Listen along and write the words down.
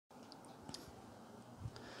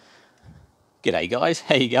G'day guys,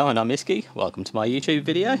 how you going? I'm Iski, welcome to my YouTube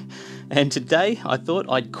video, and today I thought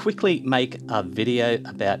I'd quickly make a video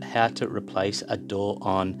about how to replace a door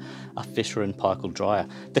on a Fisher and Paykel dryer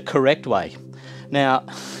the correct way. Now,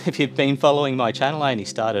 if you've been following my channel, I only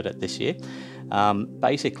started it this year. I've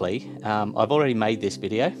already made this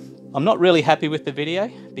video. I'm not really happy with the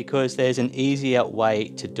video because there's an easier way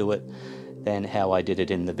to do it than how I did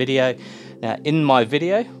it in the video. Now, in my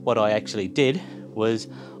video, what I actually did was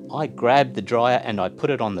I grabbed the dryer and I put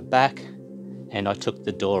it on the back and I took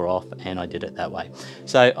the door off and I did it that way.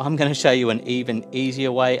 So I'm going to show you an even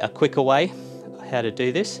easier way, a quicker way, how to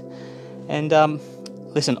do this. And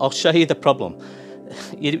listen, I'll show you the problem.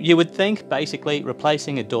 You would think basically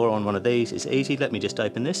replacing a door on one of these is easy. Let me just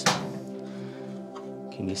open this.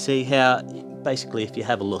 Can you see how, basically if you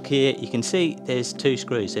have a look here, you can see there's two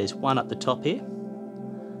screws. There's one up the top here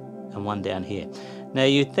and one down here. Now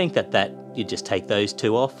you'd think that you'd just take those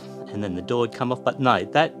two off and then the door would come off, but no,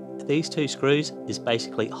 these two screws is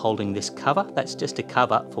basically holding this cover. That's just a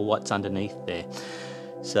cover for what's underneath there.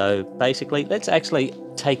 So basically, let's actually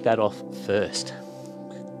take that off first.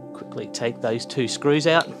 Quickly take those two screws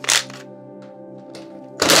out.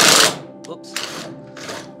 Oops.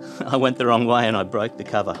 I went the wrong way and I broke the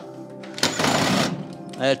cover.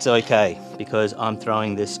 That's okay, because I'm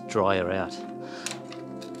throwing this dryer out.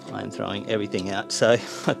 I'm throwing everything out, so I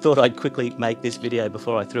thought I'd quickly make this video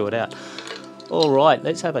before I threw it out. Alright,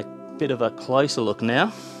 let's have a bit of a closer look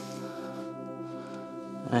now.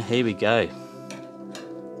 Here we go.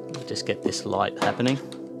 I'll just get this light happening.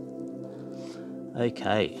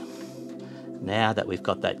 Okay, now that we've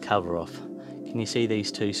got that cover off, can you see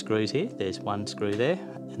these two screws here? There's one screw there,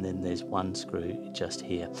 and then there's one screw just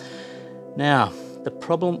here. Now, the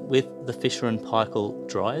problem with the Fisher and Paykel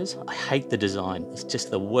dryers, I hate the design. It's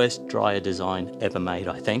just the worst dryer design ever made,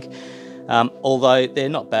 I think. Although they're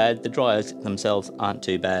not bad, the dryers themselves aren't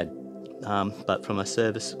too bad. But from a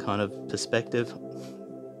service kind of perspective,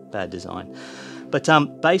 bad design. But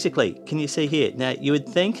basically, can you see here? Now, you would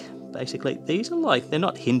think, basically, these are like, they're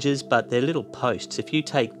not hinges, but they're little posts. If you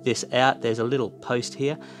take this out, there's a little post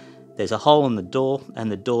here. There's a hole in the door,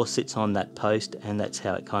 and the door sits on that post, and that's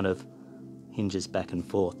how it kind of hinges back and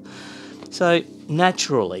forth. So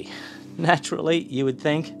naturally you would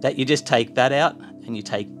think that you just take that out and you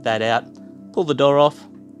take that out, pull the door off,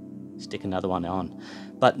 stick another one on.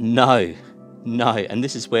 But no, and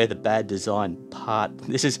this is where the bad design part,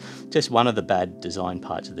 this is just one of the bad design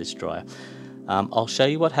parts of this dryer. I'll show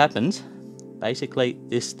you what happens. Basically,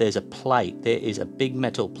 there's a plate. There is a big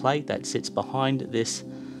metal plate that sits behind this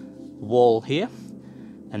wall here,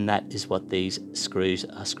 and that is what these screws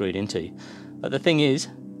are screwed into. But the thing is,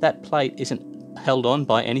 that plate isn't held on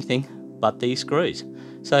by anything but these screws.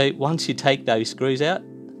 So once you take those screws out,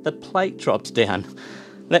 the plate drops down.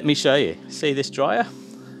 Let me show you. See this dryer?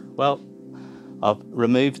 Well, I've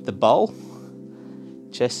removed the bowl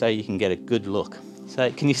just so you can get a good look.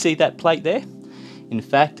 So can you see that plate there? In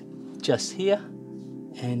fact, just here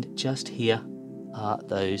and just here are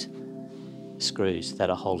those screws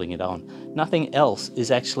that are holding it on. Nothing else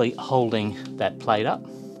is actually holding that plate up.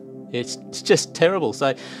 It's just terrible.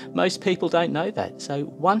 So most people don't know that. So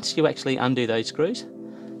once you actually undo those screws,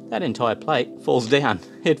 that entire plate falls down.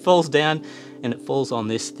 It falls down and it falls on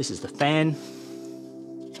this. This is the fan.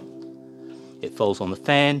 It falls on the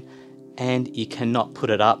fan, and you cannot put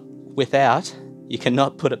it up without, you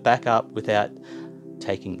cannot put it back up without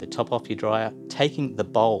taking the top off your dryer, taking the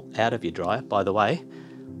bowl out of your dryer. By the way,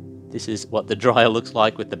 this is what the dryer looks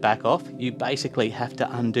like with the back off. You basically have to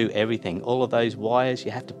undo everything. All of those wires,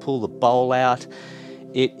 you have to pull the bowl out.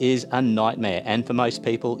 It is a nightmare. And for most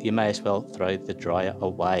people, you may as well throw the dryer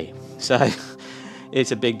away. So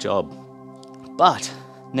it's a big job. But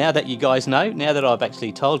now that you guys know, now that I've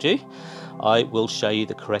actually told you, I will show you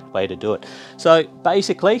the correct way to do it. So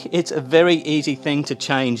basically, it's a very easy thing to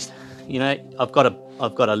change. You know, I've got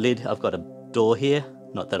a lid, I've got a door here.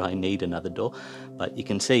 Not that I need another door, but you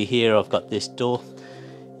can see here I've got this door.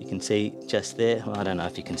 You can see just there, well, I don't know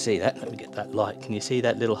if you can see that. Let me get that light. Can you see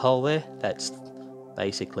that little hole there? That's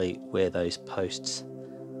basically where those posts,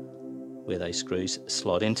 where those screws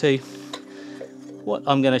slot into. What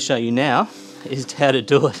I'm going to show you now is how to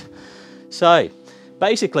do it. So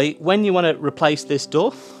basically, when you want to replace this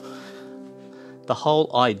door, the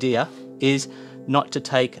whole idea is not to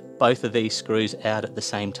take both of these screws out at the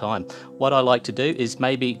same time. What I like to do is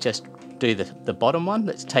maybe just do the bottom one.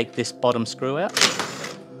 Let's take this bottom screw out.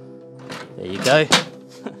 There you go.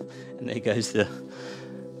 And there goes the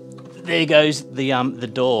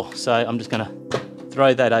door. So I'm just going to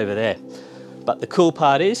throw that over there. But the cool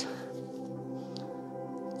part is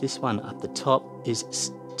this one up the top is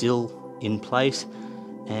still in place,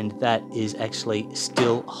 and that is actually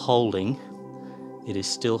still holding, it is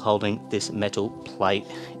still holding this metal plate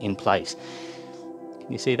in place.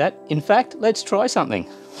 Can you see that? In fact, let's try something.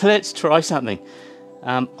 Let's try something.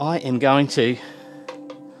 I am going to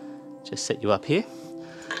just set you up here.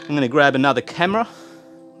 I'm going to grab another camera.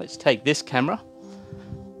 Let's take this camera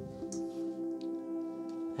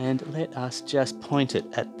and let us just point it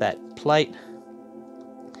at that plate.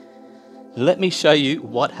 Let me show you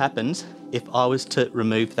what happens if I was to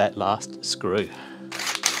remove that last screw.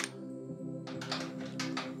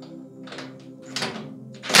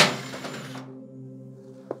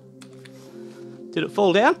 Did it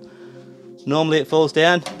fall down? Normally it falls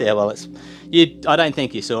down. Yeah, well, I don't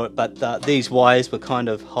think you saw it, but these wires were kind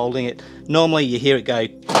of holding it. Normally you hear it go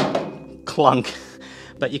clunk,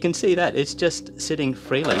 but you can see that it's just sitting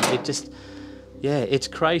freely. It just, yeah, it's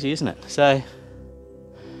crazy, isn't it? So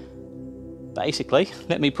basically,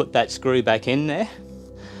 let me put that screw back in there.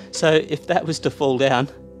 So if that was to fall down,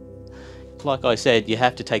 like I said, you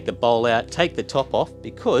have to take the bowl out, take the top off,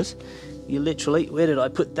 because you literally, where did I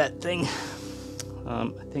put that thing? I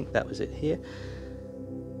think that was it here.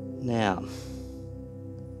 Now,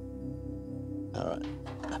 all right,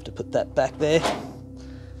 I have to put that back there.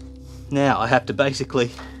 Now I have to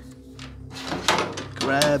basically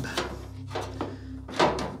grab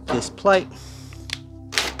this plate.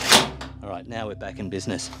 All right, now we're back in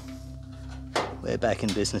business. We're back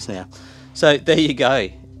in business now. So there you go.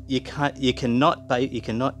 You cannot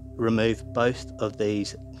remove both of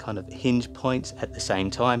these kind of hinge points at the same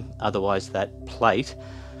time, otherwise that plate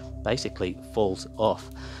basically falls off.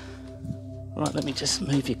 Right, let me just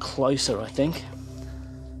move you closer, I think.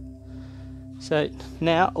 So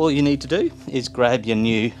now all you need to do is grab your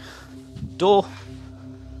new door.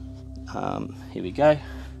 Here we go.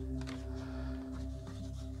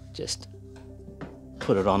 Just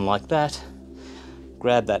put it on like that.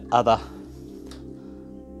 Grab that other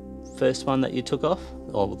first one that you took off,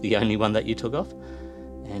 or the only one that you took off,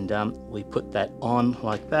 and we put that on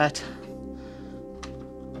like that.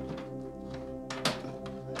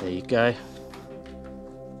 There you go.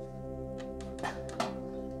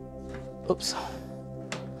 Oops.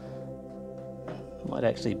 Might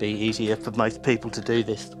actually be easier for most people to do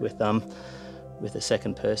this with a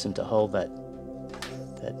second person to hold that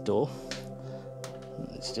door.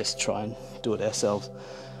 Let's just try and do it ourselves.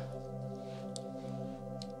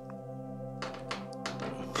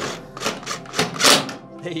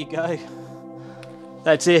 There you go.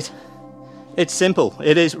 That's it. It's simple.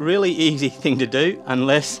 It is really easy thing to do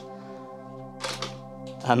unless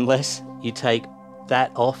you take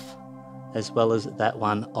that off as well as that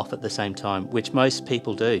one off at the same time, which most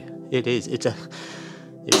people do. It's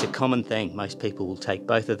a common thing. Most people will take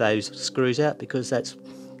both of those screws out because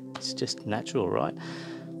it's just natural, right?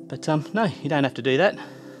 But no, you don't have to do that.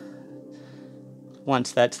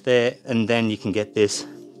 Once that's there, and then you can get this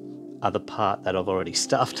other part that I've already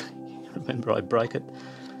stuffed. Remember, I broke it.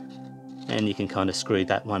 And you can kind of screw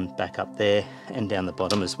that one back up there and down the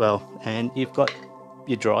bottom as well, and you've got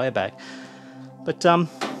your dryer back. But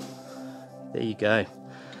there you go.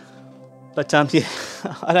 But yeah,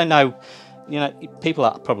 I don't know, you know, people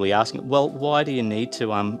are probably asking, well, why do you need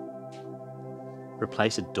to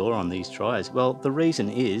replace a door on these dryers? Well, the reason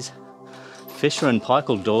is Fisher and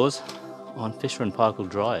Paykel doors on Fisher and Paykel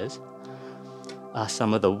dryers are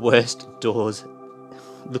some of the worst doors.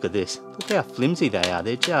 Look at this. Look how flimsy they are.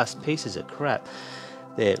 They're just pieces of crap.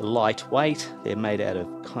 They're lightweight. They're made out of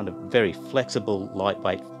kind of very flexible,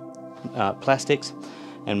 lightweight plastics.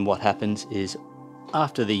 And what happens is,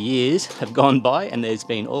 after the years have gone by and there's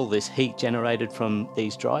been all this heat generated from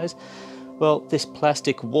these dryers, well, this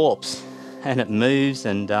plastic warps and it moves,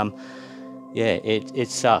 and yeah, it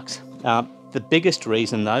sucks. The biggest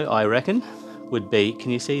reason, though, I reckon, would be,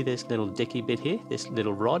 can you see this little dicky bit here? This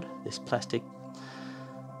little rod, this plastic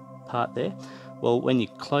part there? Well, when you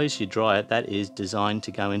close your dryer, that is designed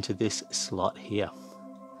to go into this slot here.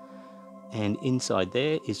 And inside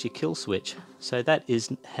there is your kill switch. So that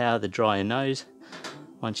is how the dryer knows.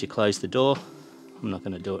 Once you close the door, I'm not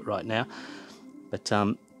going to do it right now, but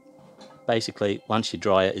basically once your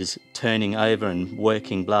dryer is turning over and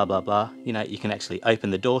working, blah blah blah, you know, you can actually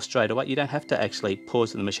open the door straight away. You don't have to actually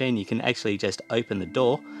pause the machine. You can actually just open the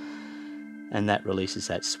door, and that releases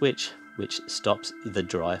that switch, which stops the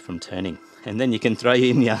dryer from turning. And then you can throw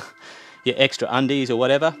in your extra undies or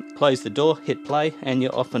whatever, close the door, hit play, and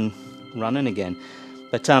you're off and running again.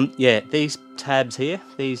 But yeah, these tabs here,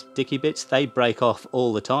 these dicky bits, they break off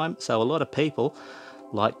all the time. So a lot of people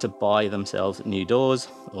like to buy themselves new doors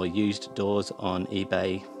or used doors on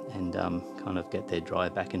eBay and kind of get their dryer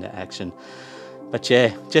back into action. But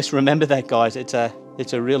yeah, just remember that, guys. It's a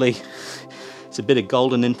really, it's a bit of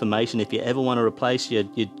golden information. If you ever want to replace your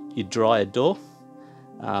dryer door,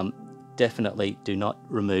 definitely do not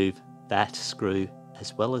remove that screw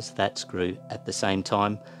as well as that screw at the same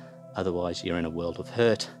time. Otherwise, you're in a world of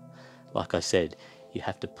hurt. Like I said, you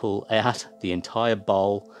have to pull out the entire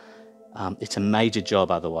bowl. It's a major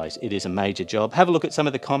job otherwise. It is a major job. Have a look at some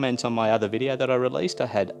of the comments on my other video that I released. I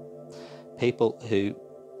had people who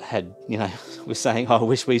had, you know, were saying, oh, I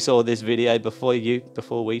wish we saw this video before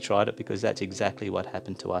we tried it, because that's exactly what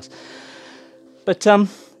happened to us. But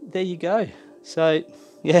there you go. So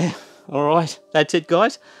yeah, all right, that's it,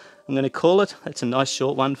 guys. I'm going to call it. That's a nice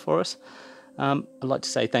short one for us. I'd like to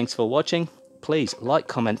say thanks for watching. Please like,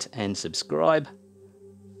 comment and subscribe,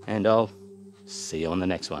 and I'll see you on the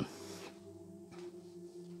next one.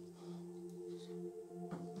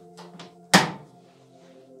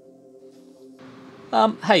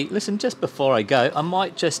 Hey, listen, just before I go, I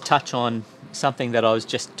might just touch on something that I was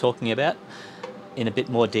just talking about in a bit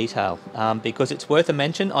more detail, because it's worth a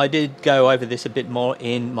mention. I did go over this a bit more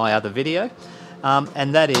in my other video,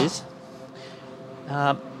 and that is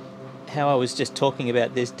how I was just talking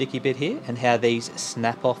about this dicky bit here and how these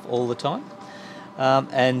snap off all the time.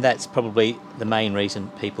 And that's probably the main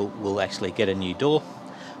reason people will actually get a new door.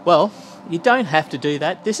 Well, you don't have to do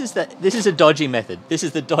that. This is a dodgy method. This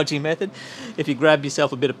is the dodgy method. If you grab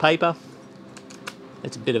yourself a bit of paper,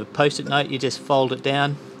 it's a bit of a post-it note, you just fold it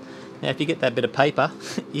down. Now if you get that bit of paper,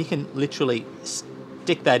 you can literally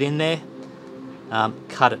stick that in there,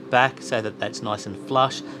 cut it back so that that's nice and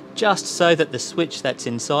flush, just so that the switch that's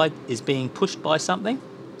inside is being pushed by something,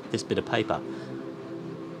 this bit of paper.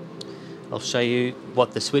 I'll show you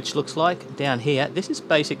what the switch looks like down here. This is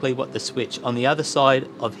basically what the switch on the other side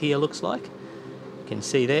of here looks like. You can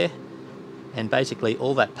see there. And basically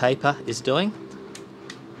all that paper is doing,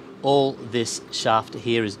 all this shaft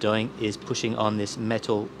here is doing, is pushing on this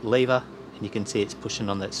metal lever, and you can see it's pushing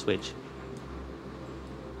on that switch.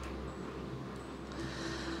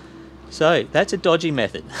 So that's a dodgy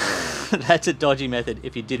method. That's a dodgy method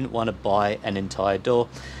if you didn't want to buy an entire door.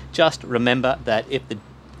 Just remember that if the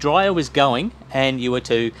dryer was going and you were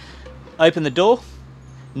to open the door,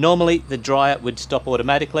 normally the dryer would stop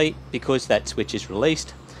automatically because that switch is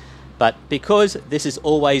released. But because this is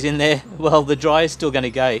always in there, well, the dryer is still going to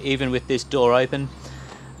go even with this door open.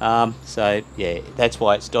 So yeah, that's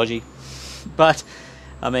why it's dodgy. But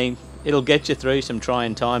I mean, it'll get you through some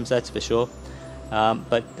trying times, that's for sure.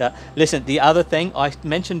 Listen, the other thing I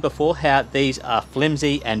mentioned before, how these are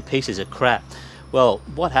flimsy and pieces of crap. Well,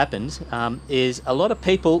 what happens is a lot of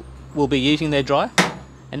people will be using their dryer,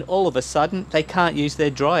 and all of a sudden they can't use their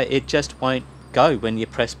dryer. It just won't go when you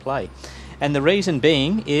press play. And the reason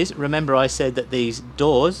being is, remember I said that these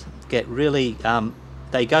doors get really,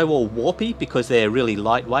 they go all warpy because they're really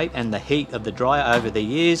lightweight, and the heat of the dryer over the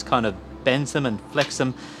years kind of bends them and flex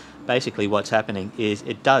them. Basically what's happening is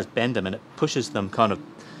it does bend them, and it pushes them, kind of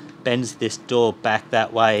bends this door back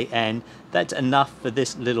that way, and that's enough for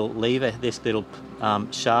this little lever, this little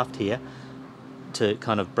shaft here, to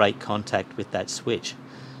kind of break contact with that switch.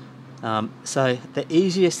 So the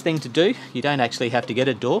easiest thing to do, you don't actually have to get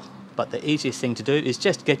a door, but the easiest thing to do is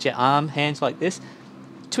just get your hands like this,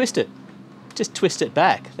 twist it, just twist it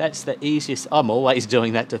back. That's the easiest. I'm always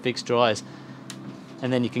doing that to fix dryers.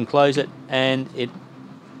 And then you can close it, and it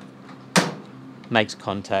makes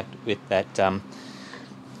contact with that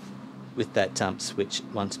switch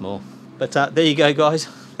once more. But there you go, guys.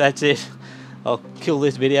 That's it. I'll kill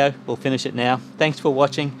this video. We'll finish it now. Thanks for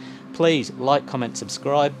watching. Please like, comment,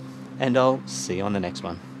 subscribe, and I'll see you on the next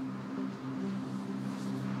one.